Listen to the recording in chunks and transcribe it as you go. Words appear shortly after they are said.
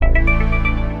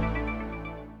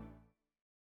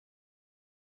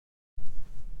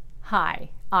Hi,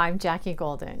 I'm Jackie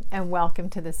Golden, and welcome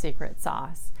to The Secret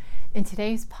Sauce. In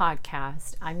today's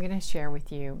podcast, I'm going to share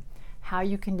with you how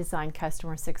you can design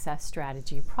customer success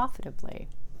strategy profitably.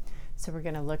 So we're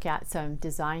going to look at some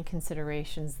design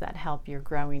considerations that help your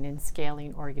growing and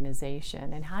scaling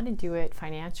organization and how to do it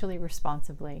financially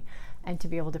responsibly and to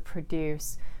be able to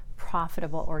produce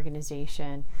profitable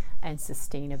organization and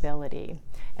sustainability.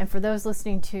 And for those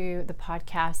listening to the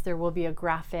podcast, there will be a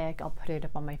graphic. I'll put it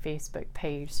up on my Facebook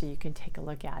page so you can take a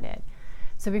look at it.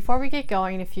 So before we get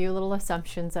going, a few little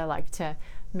assumptions I like to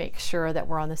make sure that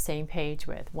we're on the same page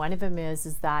with. One of them is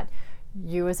that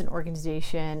you as an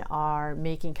organization are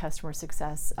making customer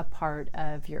success a part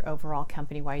of your overall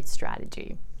company-wide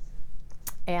strategy.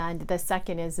 And the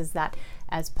second is that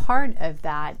as part of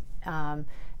that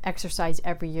exercise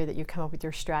every year that you come up with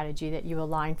your strategy, that you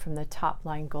align from the top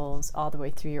line goals all the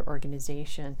way through your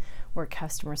organization, where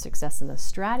customer success and the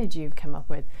strategy you've come up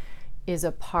with is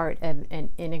a part of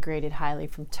and integrated highly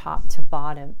from top to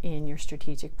bottom in your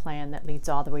strategic plan that leads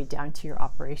all the way down to your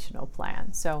operational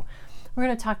plan. So we're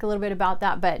going to talk a little bit about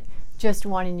that, but just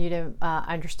wanting you to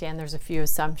understand there's a few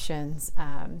assumptions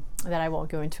that I won't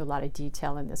go into a lot of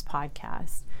detail in this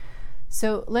podcast.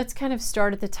 So let's kind of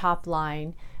start at the top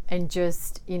line and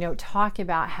just, talk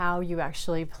about how you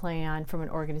actually plan from an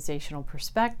organizational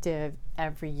perspective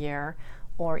every year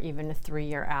or even a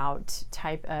 3-year out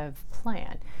type of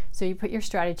plan. So you put your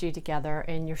strategy together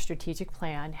and your strategic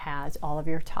plan has all of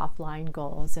your top line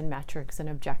goals and metrics and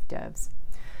objectives.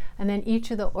 And then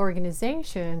each of the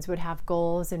organizations would have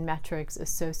goals and metrics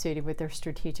associated with their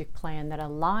strategic plan that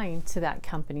align to that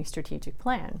company strategic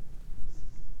plan.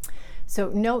 So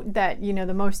note that,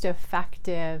 the most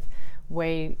effective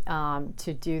way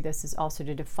to do this is also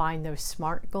to define those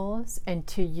SMART goals and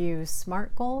to use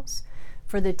SMART goals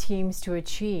for the teams to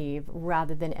achieve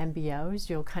rather than MBOs.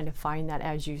 You'll kind of find that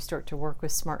as you start to work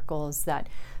with SMART goals that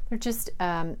they're just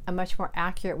a much more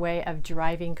accurate way of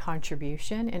driving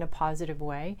contribution in a positive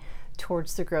way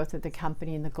towards the growth of the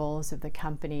company and the goals of the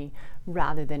company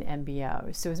rather than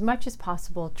MBOs. So as much as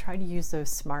possible, try to use those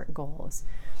SMART goals.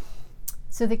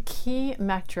 So the key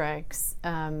metrics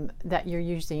that you're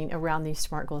using around these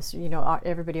SMART goals,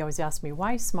 everybody always asks me,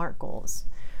 why SMART goals?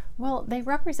 Well, they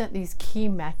represent these key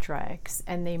metrics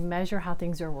and they measure how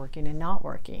things are working and not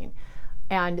working,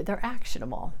 and they're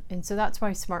actionable. And so that's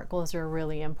why SMART goals are a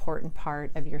really important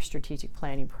part of your strategic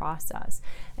planning process.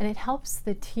 And it helps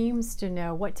the teams to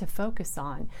know what to focus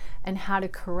on and how to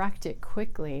correct it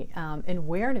quickly and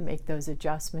where to make those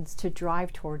adjustments to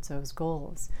drive towards those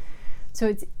goals. So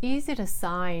it's easy to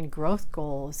assign growth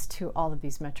goals to all of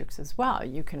these metrics as well.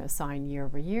 You can assign year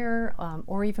over year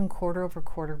or even quarter over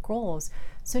quarter goals.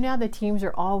 So now the teams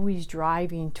are always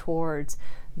driving towards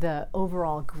the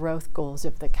overall growth goals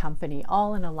of the company,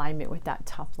 all in alignment with that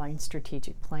top line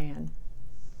strategic plan.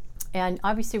 And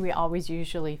obviously we always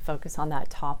usually focus on that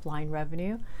top line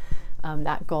revenue.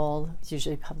 That goal is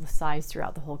usually publicized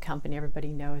throughout the whole company. Everybody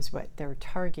knows what they're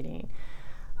targeting.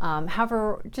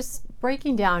 However, just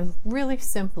breaking down really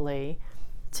simply,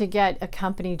 to get a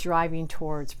company driving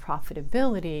towards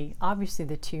profitability, obviously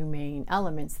the two main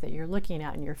elements that you're looking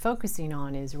at and you're focusing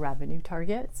on is revenue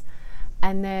targets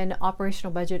and then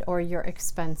operational budget or your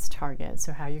expense target.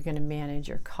 So how you're going to manage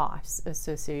your costs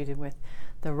associated with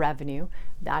the revenue.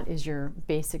 That is your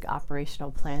basic operational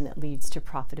plan that leads to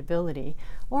profitability.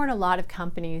 Or in a lot of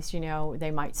companies,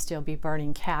 they might still be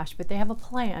burning cash, but they have a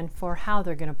plan for how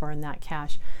they're going to burn that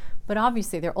cash. But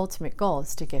obviously their ultimate goal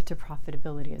is to get to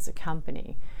profitability as a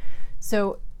company.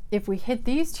 So if we hit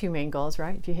these two main goals,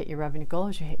 right? If you hit your revenue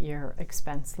goals, you hit your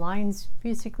expense lines,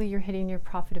 basically you're hitting your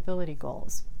profitability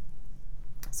goals.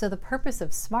 So the purpose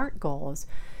of SMART goals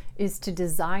is to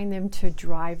design them to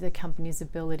drive the company's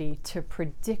ability to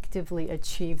predictively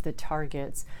achieve the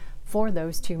targets for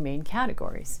those two main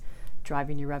categories,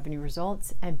 driving your revenue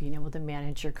results and being able to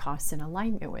manage your costs in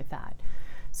alignment with that.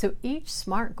 So each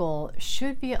SMART goal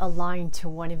should be aligned to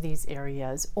one of these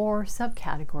areas or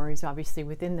subcategories, obviously,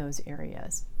 within those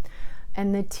areas.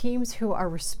 And the teams who are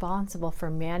responsible for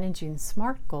managing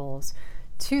SMART goals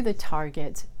to the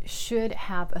target should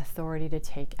have authority to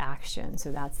take action.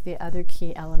 So that's the other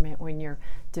key element when you're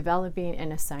developing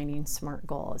and assigning SMART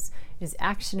goals is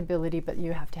actionability, but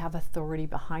you have to have authority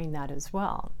behind that as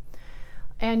well.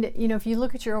 And if you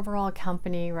look at your overall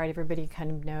company, right, everybody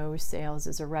kind of knows sales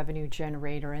is a revenue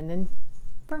generator, and then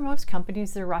for most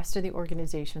companies, the rest of the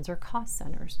organizations are cost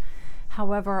centers.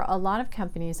 However, a lot of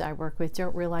companies I work with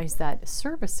don't realize that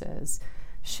services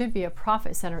should be a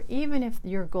profit center, even if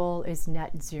your goal is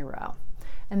net zero.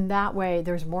 And that way,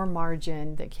 there's more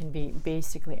margin that can be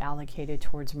basically allocated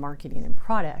towards marketing and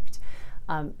product.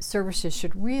 Services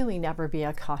should really never be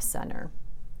a cost center.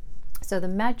 So the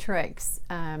metrics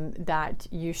that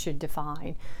you should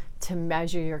define to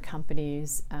measure your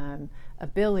company's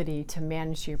ability to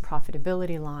manage your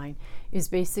profitability line is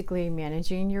basically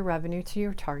managing your revenue to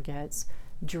your targets,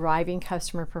 driving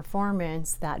customer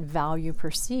performance, that value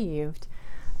perceived,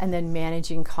 and then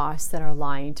managing costs that are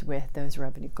aligned with those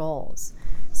revenue goals.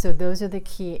 So those are the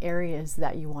key areas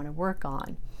that you want to work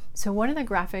on. So one of the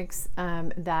graphics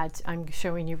that I'm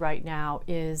showing you right now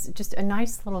is just a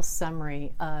nice little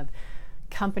summary of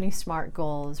company SMART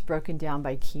goals broken down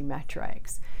by key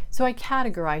metrics. So I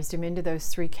categorized them into those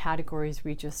three categories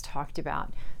we just talked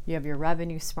about. You have your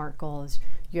revenue SMART goals,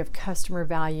 you have customer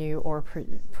value or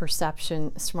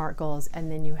perception SMART goals,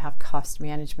 and then you have cost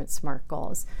management SMART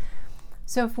goals.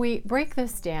 So if we break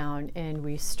this down and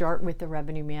we start with the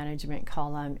revenue management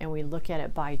column and we look at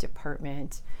it by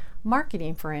department,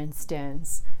 marketing, for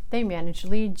instance, they manage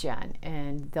lead gen,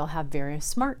 and they'll have various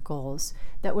SMART goals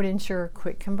that would ensure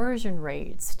quick conversion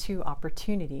rates to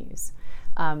opportunities.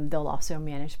 They'll also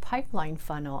manage pipeline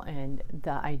funnel, and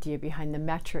the idea behind the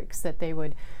metrics that they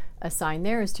would assign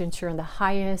there is to ensure the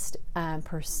highest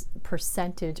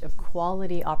percentage of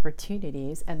quality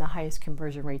opportunities and the highest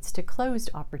conversion rates to closed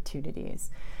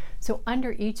opportunities. So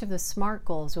under each of the SMART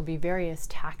goals will be various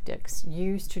tactics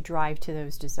used to drive to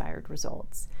those desired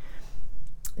results.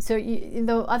 So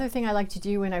the other thing I like to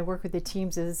do when I work with the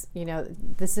teams is,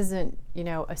 this isn't,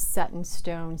 a set in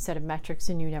stone set of metrics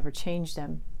and you never change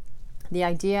them. The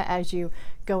idea as you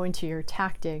go into your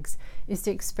tactics is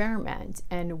to experiment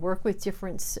and work with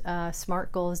different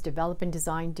SMART goals, develop and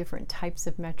design different types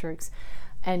of metrics,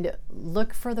 and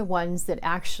look for the ones that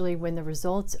actually, when the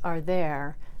results are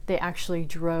there, they actually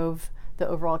drove the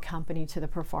overall company to the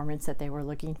performance that they were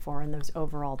looking for in those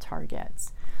overall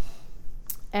targets.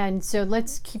 And so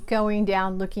let's keep going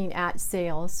down looking at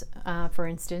sales, for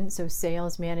instance. So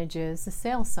sales manages the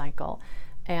sales cycle,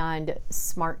 and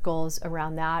SMART goals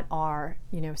around that are,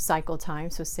 cycle time.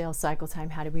 So sales cycle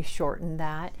time, how do we shorten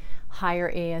that? Higher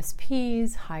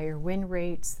ASPs, higher win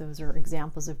rates. Those are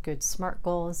examples of good SMART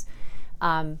goals.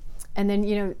 And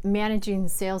then, managing the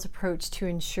sales approach to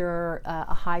ensure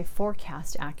a high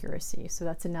forecast accuracy. So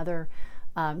that's another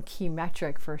key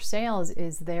metric for sales,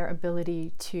 is their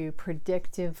ability to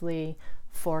predictively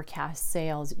forecast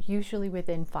sales. Usually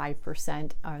within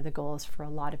 5% are the goals for a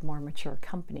lot of more mature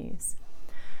companies.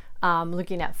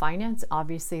 Looking at finance,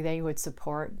 obviously they would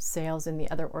support sales in the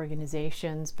other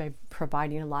organizations by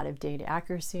providing a lot of data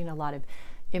accuracy and a lot of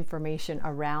information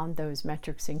around those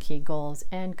metrics and key goals,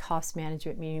 and cost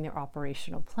management, meaning their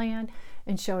operational plan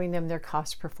and showing them their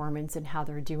cost performance and how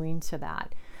they're doing to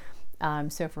that.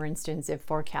 So for instance, if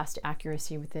forecast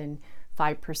accuracy within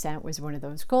 5% was one of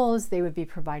those goals, they would be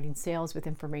providing sales with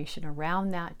information around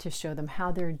that to show them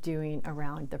how they're doing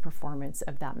around the performance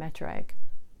of that metric.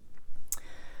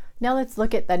 Now let's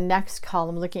look at the next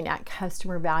column, looking at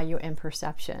customer value and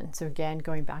perception. So again,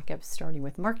 going back up, starting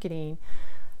with marketing.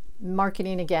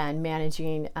 Marketing, again,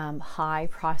 managing high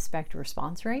prospect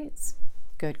response rates,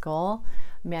 good goal.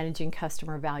 Managing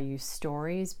customer value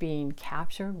stories being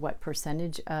captured, what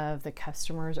percentage of the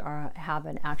customers have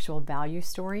an actual value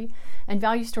story. And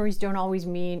value stories don't always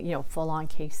mean, full-on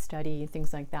case study and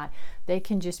things like that. They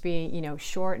can just be,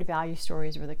 short value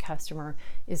stories where the customer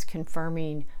is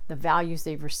confirming the values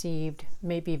they've received,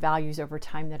 maybe values over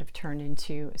time that have turned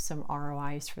into some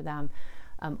ROIs for them.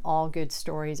 All good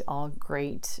stories, all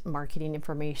great marketing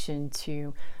information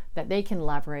that they can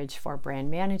leverage for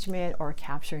brand management or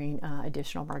capturing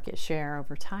additional market share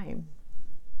over time.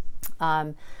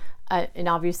 And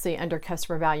obviously under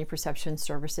customer value perception,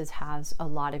 services has a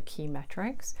lot of key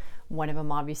metrics. One of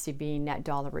them obviously being net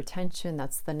dollar retention.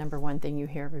 That's the number one thing you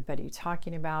hear everybody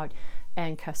talking about,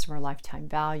 and customer lifetime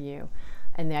value.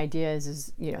 And the idea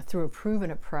is through a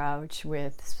proven approach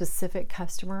with specific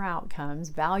customer outcomes,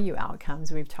 value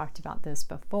outcomes, we've talked about this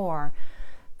before,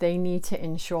 they need to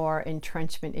ensure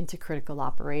entrenchment into critical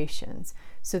operations.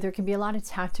 So there can be a lot of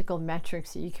tactical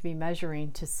metrics that you can be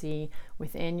measuring to see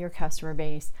within your customer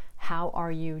base, how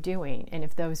are you doing? And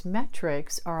if those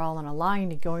metrics are all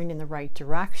aligned and going in the right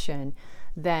direction,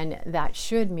 then that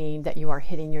should mean that you are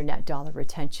hitting your net dollar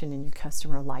retention and your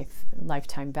customer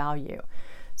lifetime value.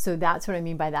 So that's what I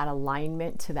mean by that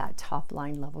alignment to that top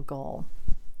line level goal.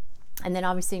 And then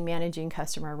obviously managing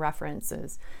customer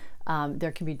references.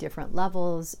 There can be different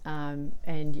levels,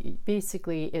 and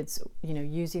basically it's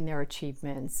using their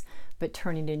achievements but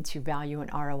turning it into value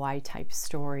and ROI type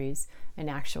stories and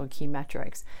actual key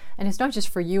metrics. And it's not just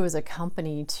for you as a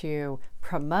company to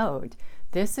promote.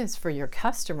 This is for your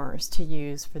customers to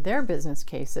use for their business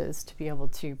cases to be able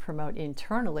to promote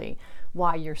internally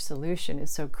why your solution is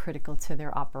so critical to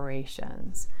their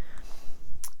operations.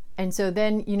 And so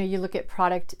then, you look at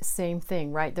product, same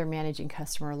thing, right? They're managing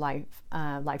customer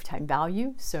lifetime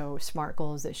value. So SMART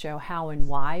goals that show how and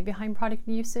why behind product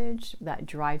usage that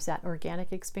drives that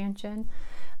organic expansion.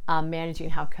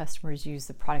 Managing how customers use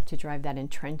the product to drive that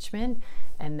entrenchment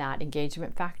and that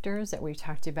engagement factors that we've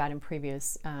talked about in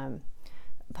previous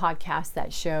podcasts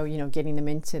that show, getting them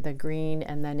into the green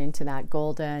and then into that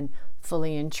golden,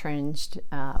 fully entrenched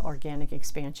organic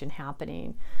expansion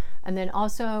happening. And then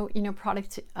also,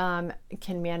 product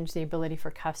can manage the ability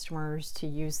for customers to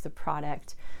use the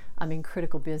product in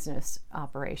critical business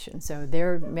operations. So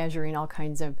they're measuring all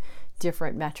kinds of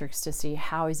different metrics to see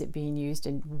how is it being used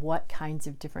and what kinds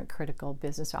of different critical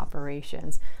business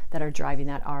operations that are driving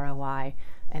that ROI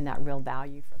and that real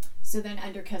value for them. So then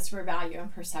under customer value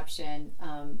and perception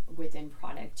within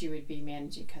product, you would be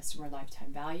managing customer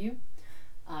lifetime value,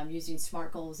 using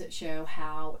SMART goals that show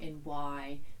how and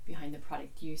why behind the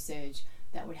product usage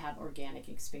that would have organic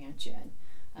expansion.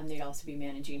 They'd also be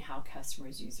managing how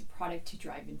customers use the product to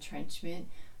drive entrenchment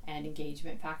and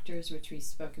engagement factors, which we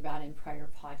spoke about in prior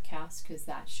podcasts, because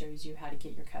that shows you how to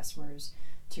get your customers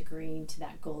to green, to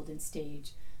that golden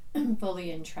stage,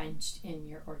 fully entrenched in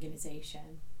your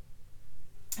organization.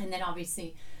 And then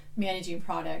obviously managing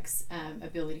products,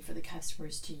 ability for the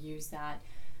customers to use that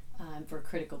for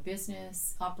critical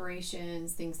business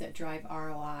operations, things that drive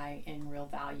ROI and real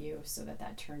value, so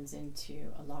that turns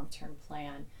into a long-term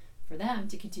plan for them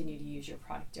to continue to use your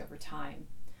product over time.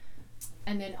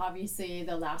 And then obviously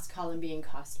the last column being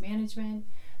cost management.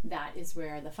 That is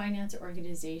where the finance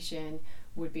organization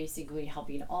would basically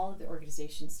helping all of the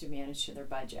organizations to manage to their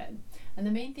budget. And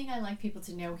the main thing I like people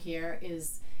to know here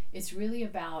is it's really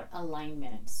about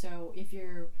alignment. So if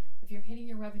you're hitting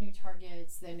your revenue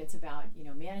targets, then it's about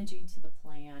managing to the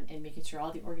plan and making sure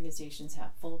all the organizations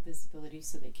have full visibility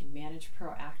so they can manage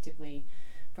proactively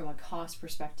from a cost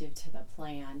perspective to the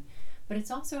plan. But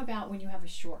it's also about when you have a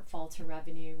shortfall to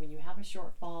revenue. When you have a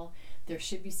shortfall, there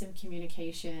should be some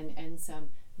communication and some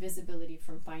visibility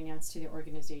from finance to the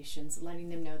organizations, letting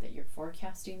them know that you're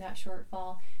forecasting that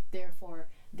shortfall. Therefore,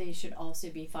 they should also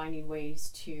be finding ways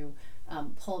to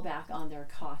pull back on their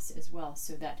costs as well,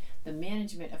 so that the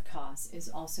management of costs is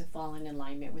also falling in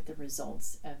alignment with the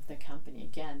results of the company.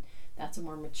 Again, that's a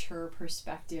more mature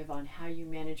perspective on how you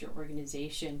manage your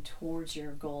organization towards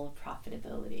your goal of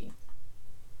profitability.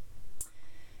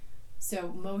 So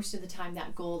most of the time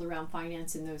that goal around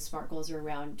finance and those SMART goals are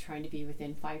around trying to be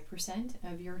within 5%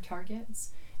 of your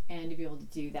targets and to be able to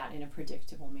do that in a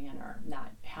predictable manner. And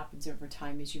that happens over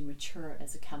time as you mature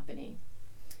as a company.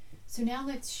 So now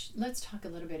let's talk a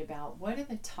little bit about what are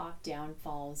the top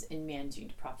downfalls in managing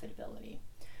to profitability.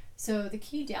 So the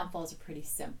key downfalls are pretty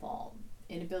simple.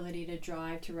 Inability to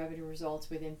drive to revenue results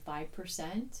within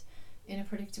 5% in a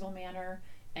predictable manner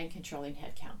and controlling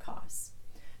headcount costs.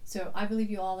 So I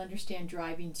believe you all understand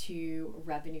driving to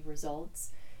revenue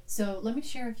results. So let me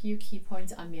share a few key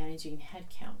points on managing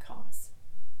headcount costs.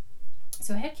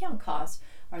 So headcount costs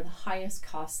are the highest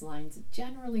cost lines,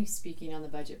 generally speaking, on the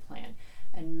budget plan.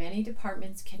 And many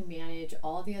departments can manage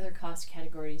all the other cost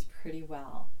categories pretty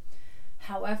well.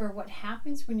 However, what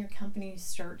happens when your company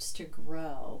starts to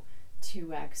grow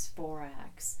 2x,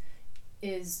 4x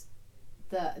is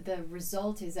the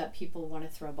result is that people want to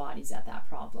throw bodies at that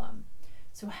problem.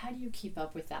 So how do you keep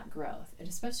up with that growth? And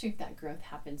especially if that growth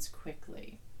happens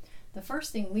quickly. The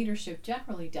first thing leadership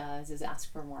generally does is ask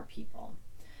for more people.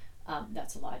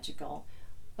 That's logical.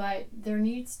 But there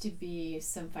needs to be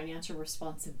some financial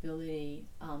responsibility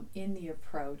in the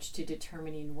approach to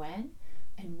determining when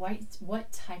and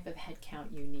what type of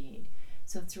headcount you need.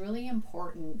 So it's really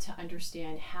important to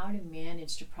understand how to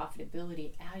manage to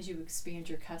profitability as you expand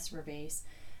your customer base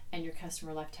and your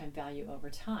customer lifetime value over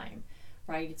time,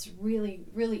 right? It's really,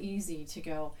 really easy to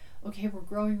go, okay, we're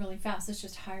growing really fast. Let's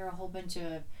just hire a whole bunch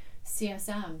of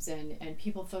CSMs and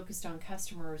people focused on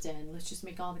customers, and let's just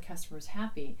make all the customers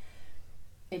happy.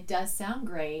 It does sound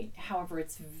great, however,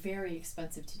 it's very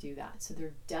expensive to do that. So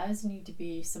there does need to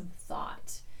be some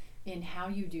thought in how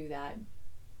you do that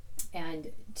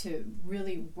and to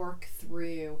really work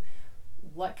through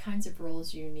what kinds of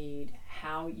roles you need,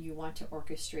 how you want to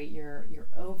orchestrate your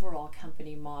overall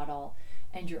company model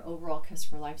and your overall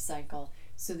customer life cycle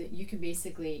so that you can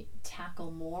basically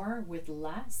tackle more with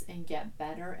less and get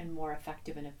better and more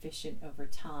effective and efficient over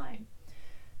time.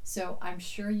 So I'm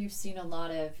sure you've seen a lot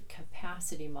of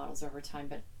capacity models over time,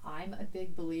 but I'm a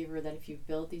big believer that if you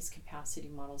build these capacity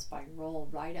models by role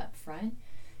right up front,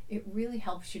 it really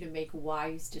helps you to make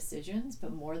wise decisions.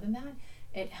 But more than that,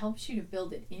 it helps you to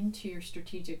build it into your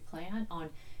strategic plan on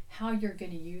how you're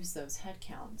going to use those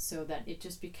headcounts so that it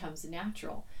just becomes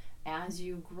natural. As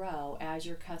you grow, as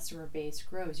your customer base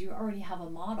grows, you already have a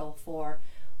model for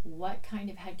what kind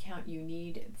of headcount you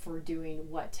need for doing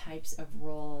what types of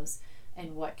roles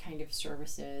and what kind of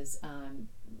services,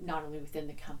 not only within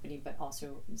the company, but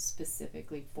also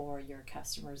specifically for your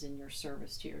customers and your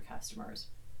service to your customers.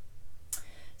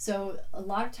 So a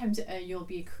lot of times you'll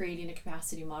be creating a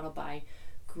capacity model by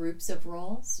groups of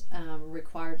roles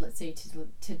required, let's say,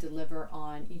 to deliver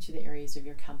on each of the areas of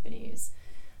your companies.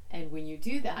 And when you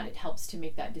do that, it helps to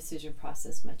make that decision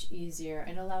process much easier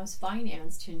and allows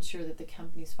finance to ensure that the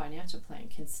company's financial plan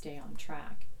can stay on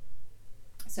track.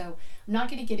 So I'm not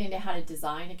going to get into how to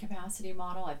design a capacity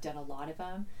model. I've done a lot of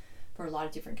them for a lot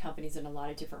of different companies and a lot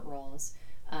of different roles.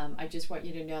 I just want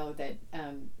you to know that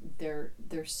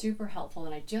they're super helpful,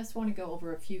 and I just want to go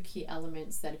over a few key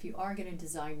elements that if you are going to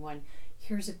design one,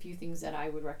 here's a few things that I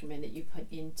would recommend that you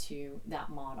put into that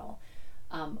model.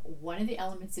 One of the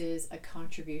elements is a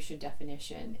contribution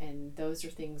definition, and those are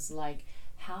things like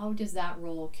how does that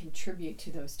role contribute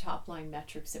to those top line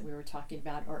metrics that we were talking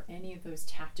about, or any of those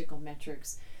tactical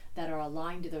metrics that are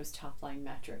aligned to those top line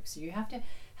metrics. So you have to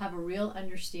have a real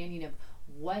understanding of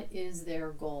what is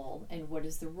their goal and what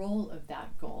is the role of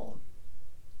that goal.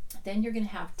 Then you're going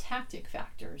to have tactic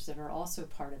factors that are also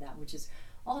part of that, which is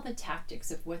all the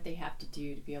tactics of what they have to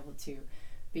do to be able to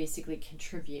basically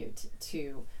contribute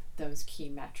to those key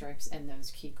metrics and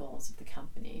those key goals of the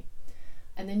company.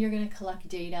 And then you're going to collect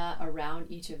data around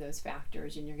each of those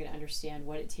factors, and you're going to understand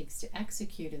what it takes to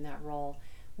execute in that role,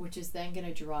 which is then going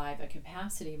to drive a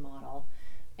capacity model.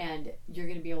 And you're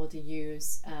going to be able to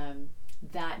use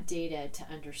that data to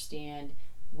understand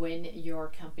when your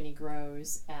company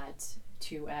grows at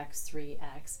 2x,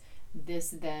 3x,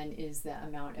 this then is the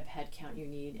amount of headcount you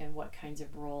need and what kinds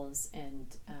of roles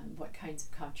and what kinds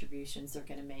of contributions they're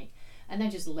going to make. And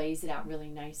that just lays it out really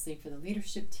nicely for the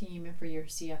leadership team and for your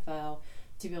CFO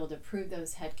to be able to approve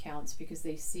those headcounts, because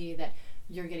they see that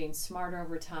you're getting smarter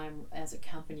over time as a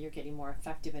company, you're getting more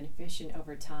effective and efficient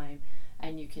over time,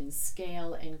 and you can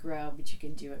scale and grow, but you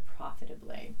can do it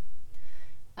profitably.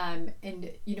 And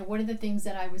one of the things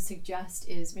that I would suggest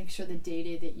is make sure the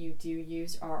data that you do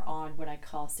use are on what I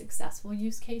call successful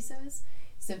use cases.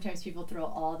 Sometimes people throw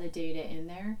all the data in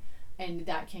there, and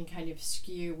that can kind of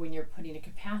skew when you're putting a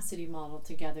capacity model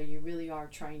together. You really are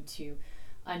trying to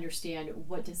understand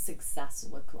what does success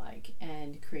look like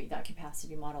and create that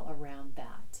capacity model around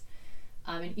that.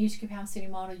 And each capacity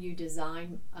model you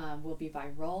design will be by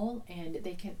role, and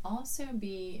they can also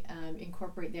be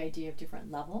incorporate the idea of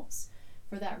different levels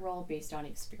for that role based on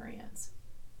experience.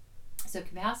 So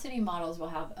capacity models will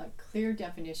have a clear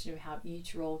definition of how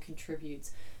each role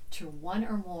contributes to one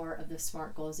or more of the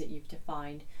SMART goals that you've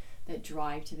defined that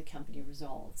drive to the company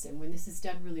results. And when this is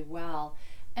done really well,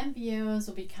 MBOs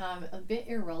will become a bit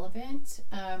irrelevant,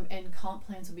 and comp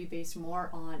plans will be based more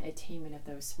on attainment of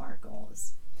those SMART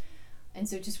goals. And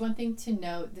so just one thing to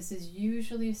note, this is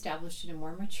usually established in a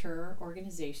more mature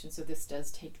organization, so this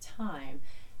does take time.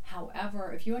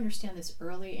 However, if you understand this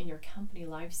early in your company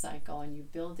life cycle and you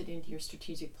build it into your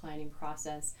strategic planning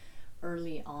process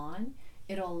early on,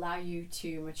 it'll allow you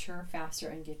to mature faster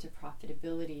and get to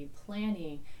profitability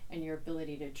planning and your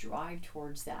ability to drive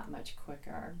towards that much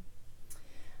quicker.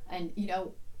 And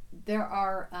there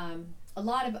are a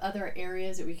lot of other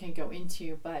areas that we can go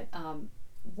into, but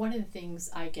one of the things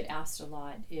I get asked a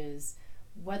lot is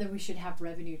whether we should have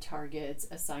revenue targets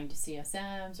assigned to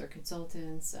CSMs or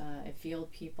consultants,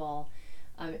 field people.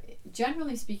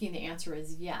 Generally speaking, the answer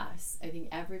is yes. I think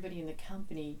everybody in the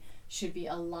company should be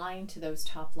aligned to those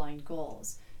top line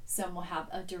goals. Some will have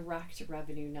a direct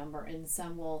revenue number, and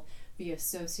some will be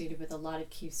associated with a lot of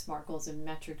key SMART goals and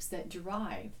metrics that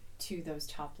drive to those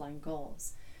top line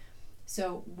goals.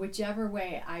 So whichever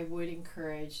way, I would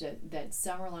encourage that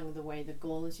somewhere along the way, the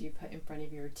goals you put in front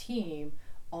of your team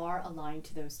are aligned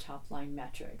to those top line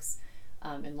metrics.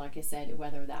 And like I said,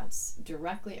 whether that's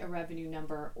directly a revenue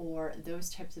number or those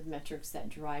types of metrics that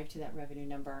drive to that revenue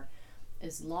number,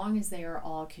 as long as they are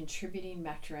all contributing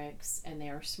metrics and they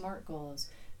are SMART goals,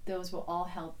 those will all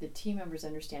help the team members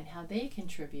understand how they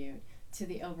contribute to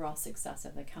the overall success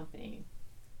of the company.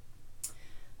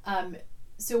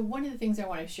 So one of the things I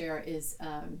want to share is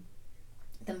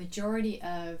the majority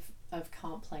of of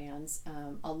comp plans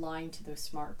aligned to those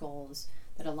SMART goals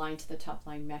that align to the top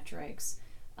line metrics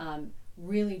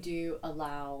really do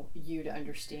allow you to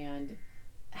understand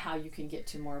how you can get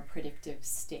to a more predictive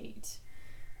state,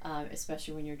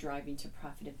 especially when you're driving to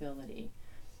profitability.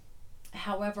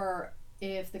 However,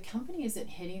 if the company isn't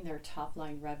hitting their top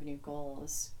line revenue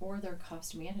goals or their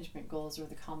cost management goals or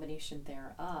the combination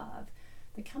thereof,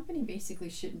 the company basically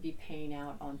shouldn't be paying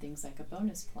out on things like a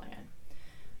bonus plan.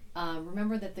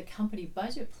 Remember that the company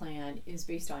budget plan is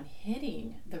based on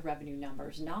hitting the revenue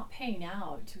numbers, not paying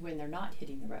out when they're not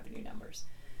hitting the revenue numbers.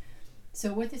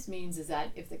 So what this means is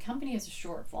that if the company has a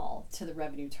shortfall to the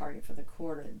revenue target for the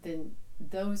quarter, then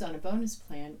those on a bonus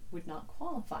plan would not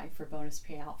qualify for bonus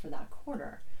payout for that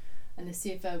quarter. And the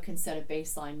CFO can set a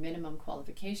baseline minimum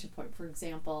qualification point. For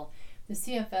example, the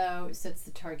CFO sets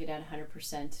the target at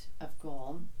 100% of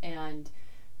goal, and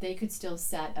they could still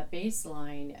set a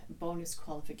baseline bonus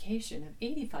qualification of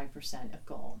 85% of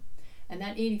goal. And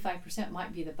that 85%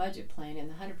 might be the budget plan, and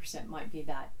the 100% might be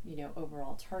that,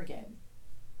 overall target.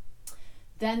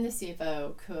 Then the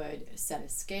CFO could set a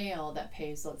scale that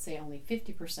pays, let's say, only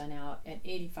 50% out at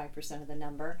 85% of the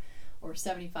number, or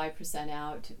 75%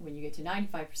 out when you get to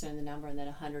 95% of the number, and then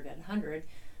 100 at 100.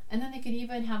 And then they could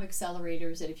even have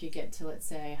accelerators that if you get to, let's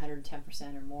say,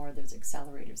 110% or more, there's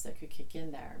accelerators that could kick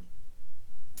in there.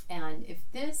 And if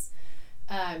this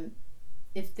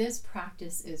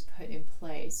practice is put in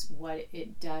place, what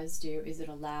it does do is it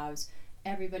allows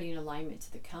everybody in alignment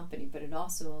to the company, but it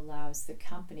also allows the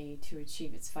company to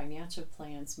achieve its financial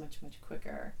plans much, much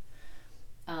quicker.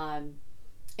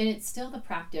 And it's still the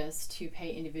practice to pay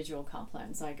individual comp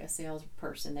plans, like a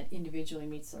salesperson that individually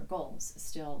meets their goals.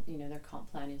 Still, their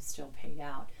comp plan is still paid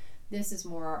out. This is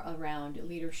more around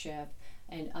leadership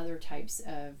and other types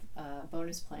of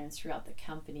bonus plans throughout the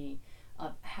company,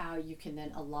 of how you can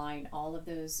then align all of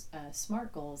those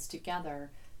SMART goals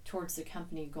together towards the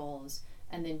company goals,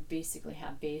 and then basically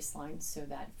have baselines so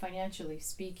that financially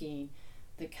speaking,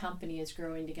 the company is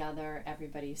growing together,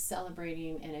 everybody's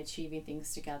celebrating and achieving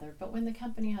things together. But when the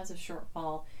company has a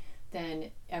shortfall,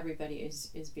 then everybody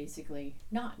is basically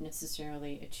not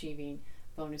necessarily achieving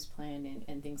bonus plan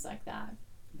and things like that.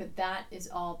 But that is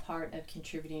all part of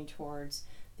contributing towards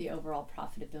the overall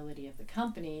profitability of the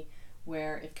company,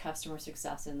 where if customer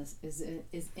success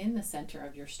is in the center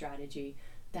of your strategy,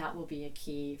 that will be a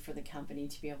key for the company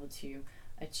to be able to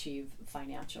achieve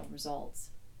financial results.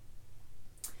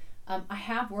 I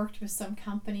have worked with some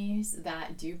companies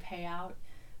that do pay out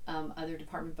other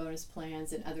department bonus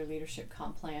plans and other leadership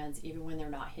comp plans even when they're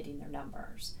not hitting their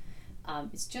numbers.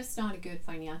 It's just not a good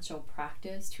financial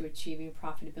practice to achieving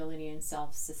profitability and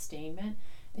self-sustainment,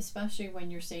 especially when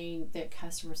you're saying that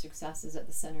customer success is at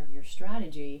the center of your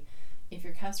strategy. If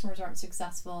your customers aren't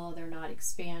successful, they're not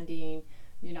expanding,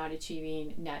 you're not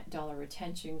achieving net dollar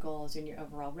retention goals and your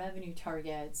overall revenue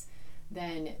targets,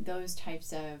 then those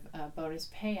types of bonus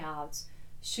payouts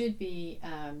should be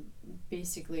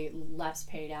basically less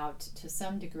paid out to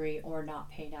some degree, or not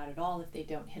paid out at all if they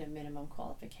don't hit a minimum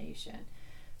qualification.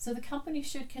 So the company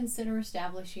should consider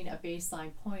establishing a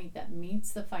baseline point that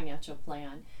meets the financial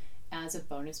plan as a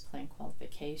bonus plan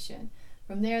qualification.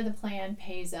 From there, the plan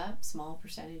pays up small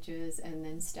percentages and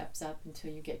then steps up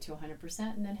until you get to 100%,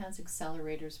 and then has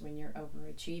accelerators when you're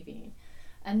overachieving.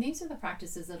 And these are the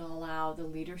practices that will allow the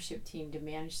leadership team to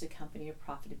manage the company of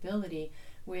profitability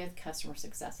with customer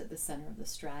success at the center of the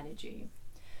strategy.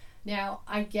 Now,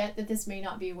 I get that this may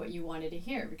not be what you wanted to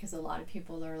hear, because a lot of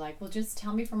people are like, well, just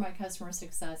tell me from my customer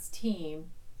success team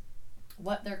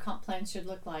what their comp plan should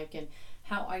look like and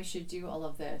how I should do all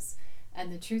of this.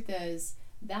 And the truth is,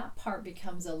 that part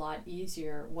becomes a lot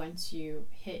easier once you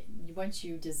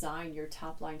design your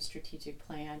top line strategic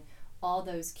plan, all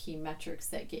those key metrics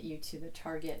that get you to the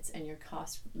targets, and your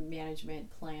cost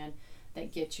management plan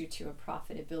that gets you to a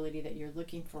profitability that you're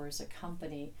looking for as a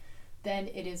company. Then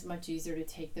it is much easier to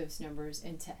take those numbers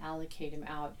and to allocate them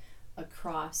out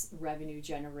across revenue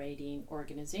generating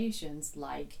organizations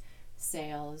like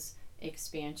sales,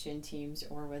 expansion teams,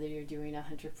 or whether you're doing a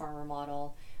hunter-farmer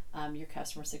model, your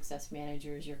customer success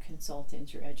managers, your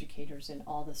consultants, your educators, and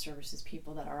all the services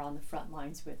people that are on the front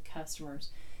lines with customers.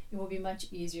 It will be much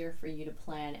easier for you to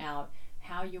plan out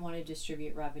how you want to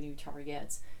distribute revenue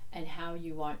targets and how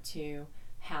you want to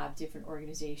have different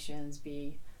organizations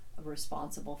be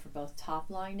responsible for both top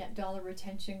line net dollar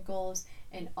retention goals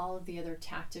and all of the other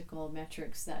tactical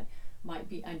metrics that might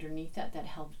be underneath that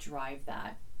help drive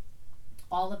that.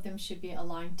 All of them should be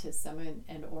aligned to some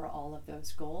and or all of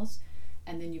those goals,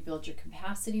 and then you build your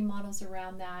capacity models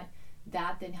around that.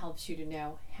 That then helps you to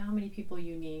know how many people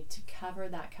you need to cover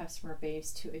that customer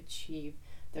base to achieve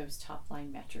those top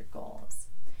line metric goals.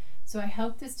 So I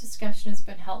hope this discussion has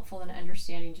been helpful in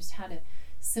understanding just how to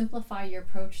simplify your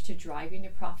approach to driving to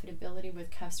profitability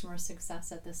with customer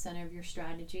success at the center of your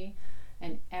strategy.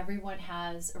 And everyone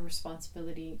has a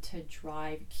responsibility to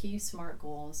drive key SMART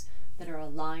goals that are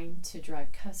aligned to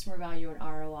drive customer value and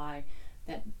ROI.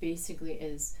 That basically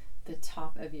is the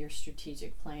top of your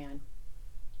strategic plan.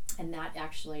 And that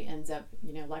actually ends up,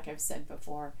 like I've said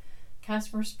before,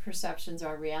 customers' perceptions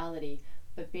are reality,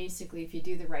 but basically if you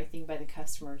do the right thing by the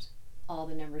customers, all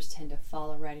the numbers tend to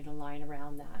follow right in a line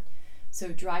around that. So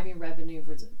driving revenue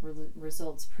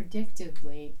results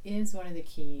predictively is one of the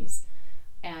keys,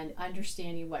 and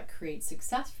understanding what creates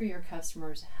success for your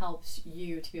customers helps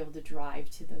you to be able to drive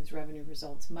to those revenue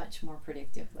results much more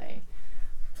predictively.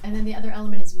 And then the other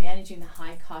element is managing the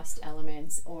high cost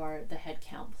elements or the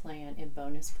headcount plan and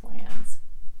bonus plans.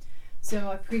 So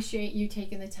I appreciate you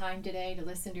taking the time today to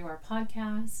listen to our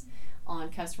podcast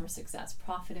on customer success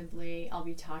profitably. I'll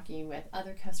be talking with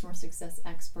other customer success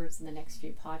experts in the next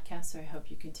few podcasts, so I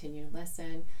hope you continue to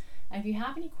listen. And if you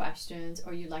have any questions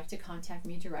or you'd like to contact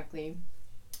me directly,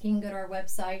 you can go to our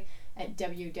website at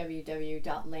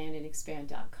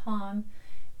www.landandexpand.com.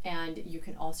 And you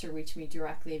can also reach me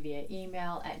directly via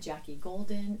email at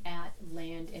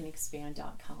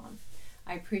JackieGolden@landandexpand.com.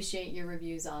 I appreciate your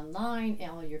reviews online,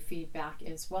 and all your feedback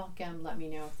is welcome. Let me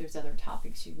know if there's other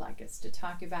topics you'd like us to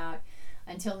talk about.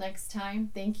 Until next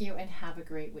time, thank you and have a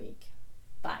great week.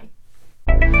 Bye.